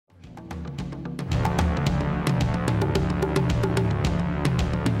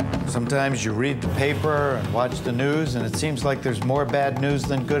Sometimes you read the paper and watch the news, and it seems like there's more bad news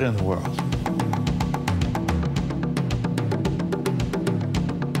than good in the world.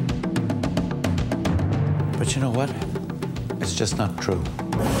 But you know what? It's just not true.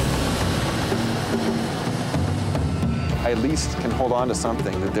 I at least can hold on to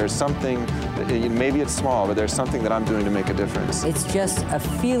something, that there's something, maybe it's small, but there's something that I'm doing to make a difference. It's just a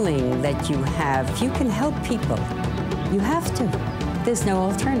feeling that you have. If you can help people, you have to. There's no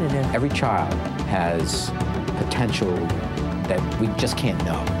alternative. Every child has potential that we just can't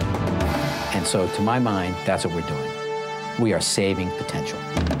know. And so, to my mind, that's what we're doing. We are saving potential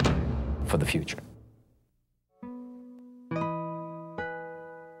for the future.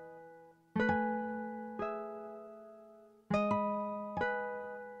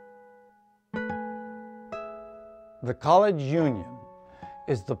 The College Union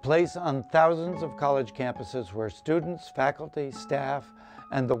is the place on thousands of college campuses where students, faculty, staff,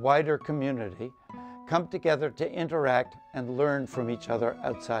 and the wider community come together to interact and learn from each other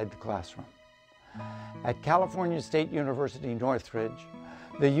outside the classroom. At California State University, Northridge,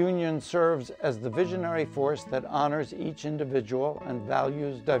 the union serves as the visionary force that honors each individual and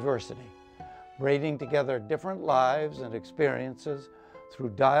values diversity, braiding together different lives and experiences through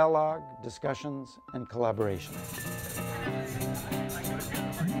dialogue, discussions, and collaboration.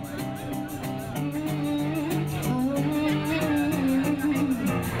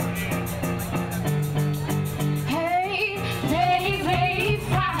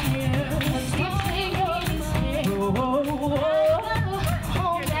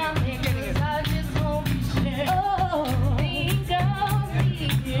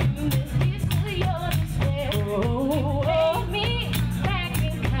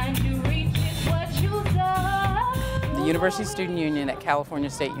 The University Student Union at California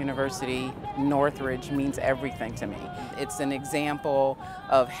State University, Northridge means everything to me. It's an example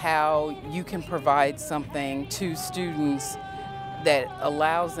of how you can provide something to students that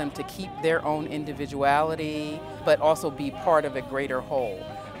allows them to keep their own individuality, but also be part of a greater whole.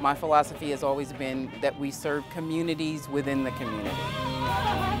 My philosophy has always been that we serve communities within the community.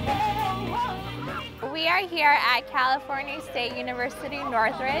 We are here at California State University,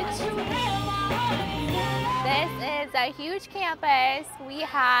 Northridge. This is a huge campus. We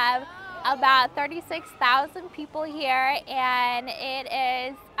have about 36,000 people here, and it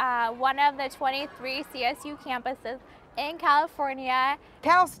is one of the 23 CSU campuses in California.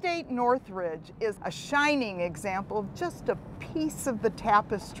 Cal State Northridge is a shining example of just a piece of the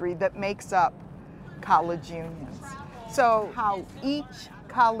tapestry that makes up college unions. So how each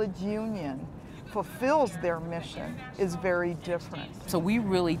college union fulfills their mission is very different. So we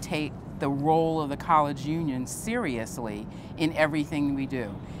really take the role of the college union seriously in everything we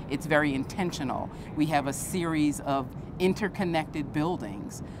do. It's very intentional. We have a series of interconnected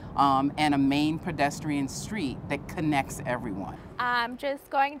buildings and a main pedestrian street that connects everyone. Just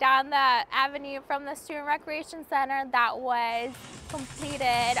going down the avenue from the Student Recreation Center that was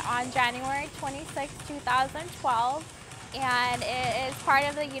completed on January 26, 2012. And it is part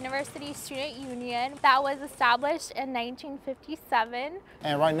of the University Student Union that was established in 1957.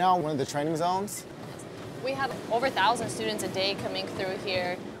 And right now, one of the training zones. We have over 1,000 students a day coming through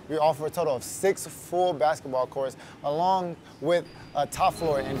here. We offer a total of 6 full basketball courts, along with a top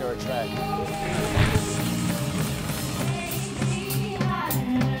floor indoor track.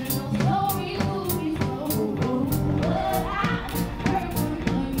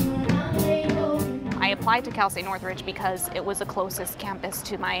 I applied to Cal State Northridge because it was the closest campus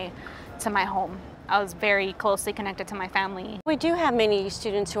to my home. I was very closely connected to my family. We do have many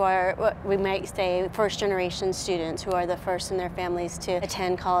students who are, what we might say, first-generation students who are the first in their families to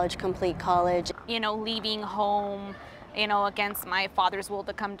attend college, complete college. You know, leaving home, you know, against my father's will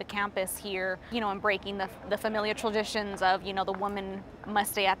to come to campus here, you know, and breaking the familiar traditions of, you know, the woman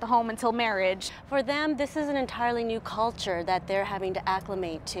must stay at the home until marriage. For them, this is an entirely new culture that they're having to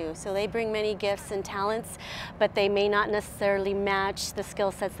acclimate to. So they bring many gifts and talents, but they may not necessarily match the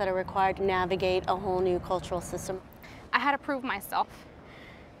skill sets that are required to navigate a whole new cultural system. I had to prove myself.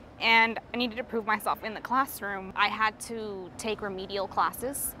 And I needed to prove myself in the classroom. I had to take remedial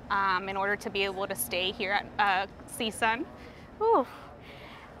classes in order to be able to stay here at CSUN. Ooh.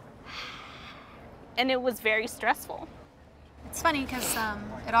 And it was very stressful. It's funny because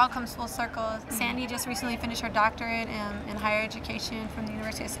it all comes full circle. Sandy just recently finished her doctorate in higher education from the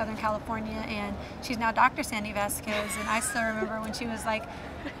University of Southern California, and she's now Dr. Sandy Vasquez. And I still remember when she was like,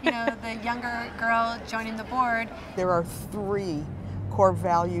 you know, the younger girl joining the board. There are 3 core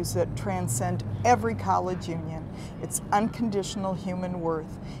values that transcend every college union. It's unconditional human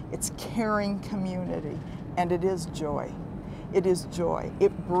worth, it's caring community, and it is joy. It is joy.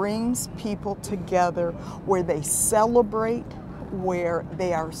 It brings people together where they celebrate, where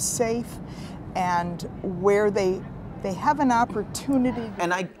they are safe, and where they have an opportunity.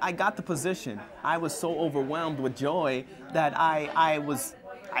 And I got the position. I was so overwhelmed with joy that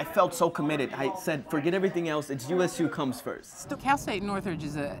I felt so committed. I said, forget everything else, it's USU comes first. Cal State Northridge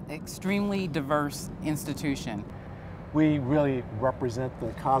is an extremely diverse institution. We really represent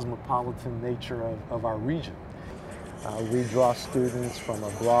the cosmopolitan nature of our region. We draw students from a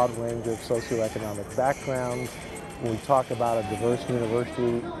broad range of socioeconomic backgrounds. When we talk about a diverse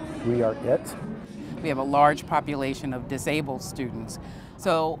university, we are it. We have a large population of disabled students.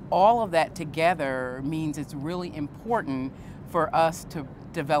 So all of that together means it's really important for us to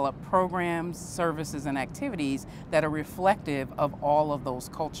develop programs, services, and activities that are reflective of all of those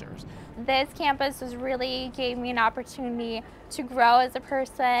cultures. This campus really gave me an opportunity to grow as a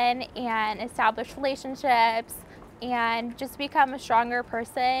person and establish relationships and just become a stronger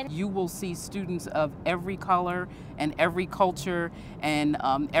person. You will see students of every color and every culture and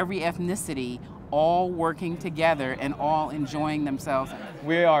every ethnicity all working together and all enjoying themselves.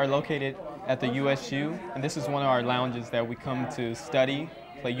 We are located at the USU, and this is one of our lounges that we come to study,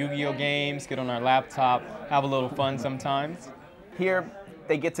 play Yu-Gi-Oh games, get on our laptop, have a little fun sometimes. Here,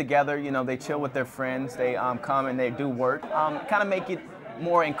 they get together, you know, they chill with their friends, they come and they do work, kind of make it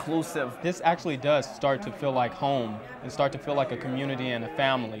more inclusive. This actually does start to feel like home and start to feel like a community and a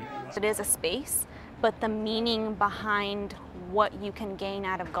family. It is a space, but the meaning behind what you can gain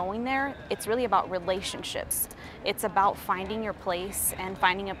out of going there, it's really about relationships. It's about finding your place and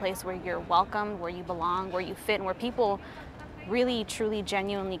finding a place where you're welcomed, where you belong, where you fit, and where people really, truly,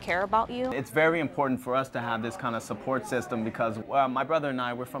 genuinely care about you. It's very important for us to have this kind of support system because my brother and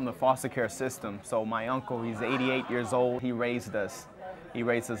I, we're from the foster care system. So my uncle, he's 88 years old, he raised us. He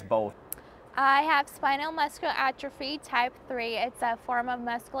raised us both. I have spinal muscular atrophy type 3. It's a form of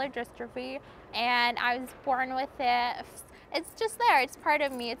muscular dystrophy, and I was born with it. It's just there, it's part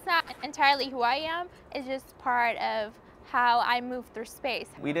of me. It's not entirely who I am, it's just part of how I move through space.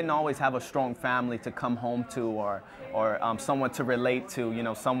 We didn't always have a strong family to come home to or someone to relate to, you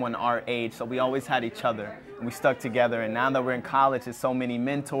know, someone our age, so we always had each other and we stuck together. And now that we're in college, there's so many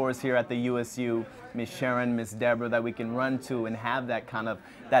mentors here at the USU, Miss Sharon, Miss Deborah, that we can run to and have that kind of,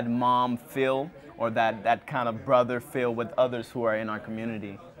 that mom feel or that kind of brother feel with others who are in our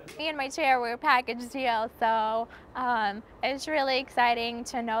community. Me and my chair were a package deal, so it's really exciting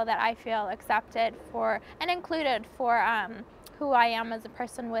to know that I feel accepted for and included for who I am as a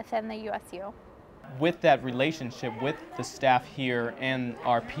person within the USU. With that relationship with the staff here and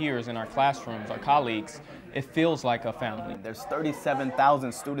our peers in our classrooms, our colleagues, it feels like a family. There's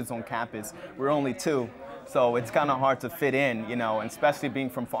 37,000 students on campus. We're only 2. So it's kind of hard to fit in, you know, and especially being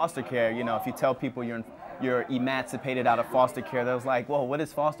from foster care, you know, if you tell people you're emancipated out of foster care, they're like, well, what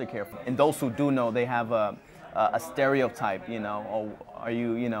is foster care? And those who do know, they have a stereotype, you know, oh, are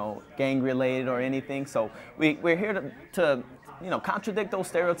you, you know, gang related or anything? So we're here to, you know, contradict those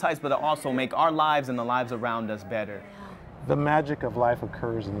stereotypes, but to also make our lives and the lives around us better. The magic of life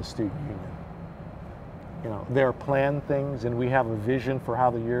occurs in the student union. You know, there are planned things and we have a vision for how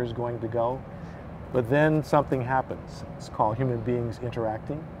the year is going to go, but then something happens. It's called human beings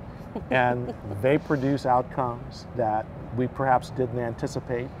interacting. And they produce outcomes that we perhaps didn't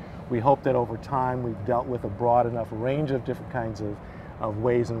anticipate. We hope that over time we've dealt with a broad enough range of different kinds of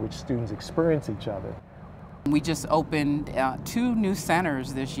ways in which students experience each other. We just opened 2 new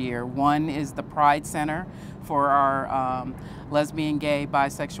centers this year. One is the Pride Center for our lesbian, gay,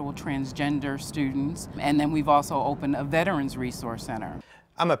 bisexual, transgender students. And then we've also opened a Veterans Resource Center.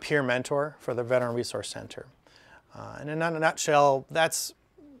 I'm a peer mentor for the Veteran Resource Center. And in a nutshell, that's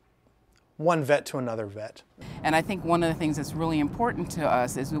one vet to another vet. And I think one of the things that's really important to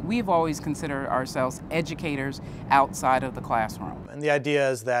us is that we've always considered ourselves educators outside of the classroom. And the idea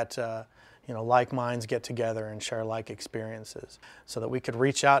is that you know, like minds get together and share like experiences so that we could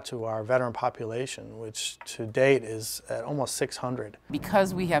reach out to our veteran population, which to date is at almost 600.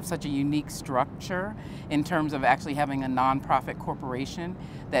 Because we have such a unique structure in terms of actually having a nonprofit corporation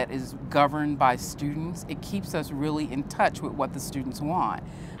that is governed by students, it keeps us really in touch with what the students want.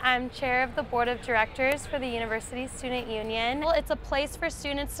 I'm chair of the board of directors for the University Student Union. It's a place for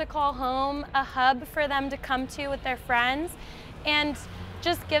students to call home, a hub for them to come to with their friends, and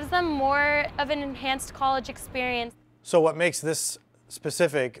just gives them more of an enhanced college experience. So what makes this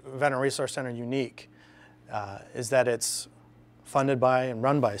specific Veteran Resource Center unique is that it's funded by and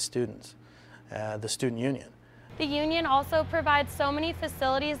run by students, the student union. The union also provides so many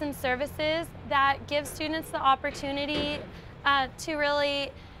facilities and services that give students the opportunity to really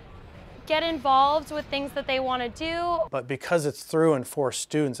get involved with things that they want to do. But because it's through and for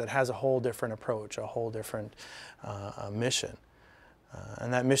students, it has a whole different approach, a whole different mission.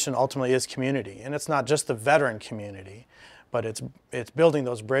 And that mission ultimately is community. And it's not just the veteran community, but it's building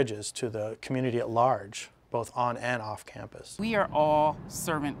those bridges to the community at large, both on and off campus. We are all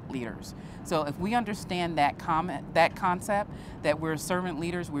servant leaders. So if we understand that concept, that we're servant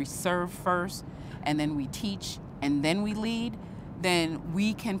leaders, we serve first, and then we teach, and then we lead, then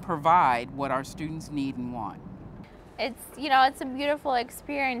we can provide what our students need and want. It's, you know, it's a beautiful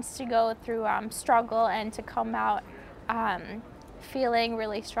experience to go through struggle and to come out feeling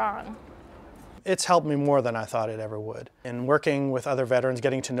really strong. It's helped me more than I thought it ever would. In working with other veterans,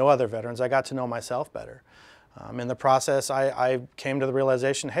 getting to know other veterans, I got to know myself better. In the process, I came to the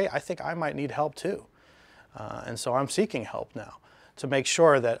realization, hey, I think I might need help too. And so I'm seeking help now to make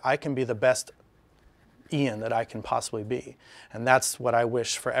sure that I can be the best Ian that I can possibly be. And that's what I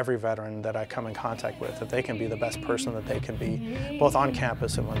wish for every veteran that I come in contact with, that they can be the best person that they can be, both on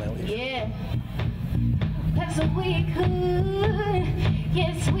campus and when they leave. Yeah. 'Cause we could,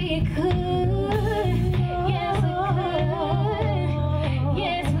 yes we could, yes we could,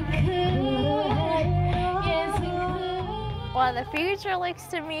 yes we could, yes we could. Well, the future looks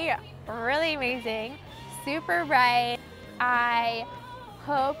to me really amazing, super bright. I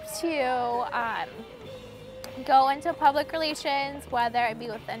hope to go into public relations, whether it be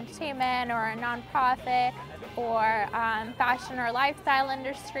with entertainment or a nonprofit or fashion or lifestyle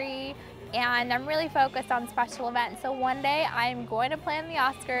industry. And I'm really focused on special events. So one day I'm going to play in the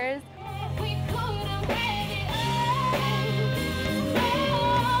Oscars.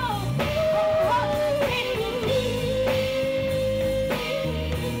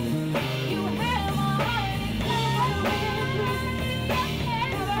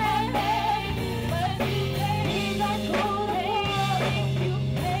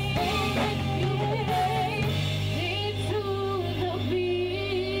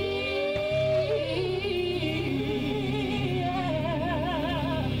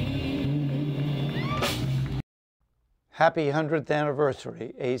 Happy 100th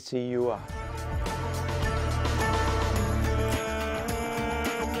anniversary, ACUI.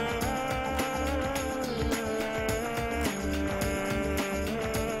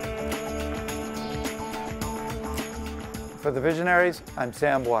 For the Visionaries, I'm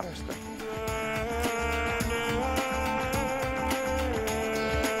Sam Waterston.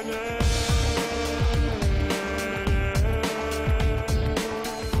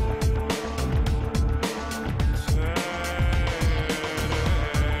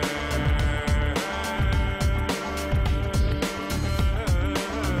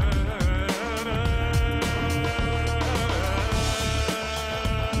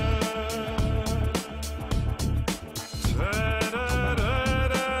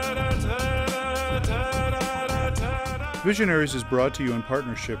 Visionaries is brought to you in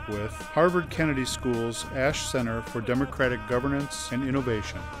partnership with Harvard Kennedy School's Ash Center for Democratic Governance and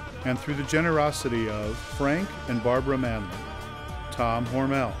Innovation, and through the generosity of Frank and Barbara Manley, Tom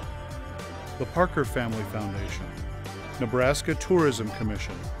Hormel, the Parker Family Foundation, Nebraska Tourism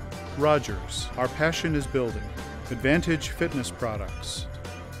Commission, Rogers, Our Passion is Building, Advantage Fitness Products,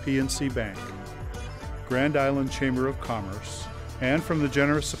 PNC Bank, Grand Island Chamber of Commerce, and from the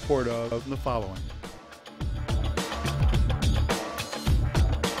generous support of the following: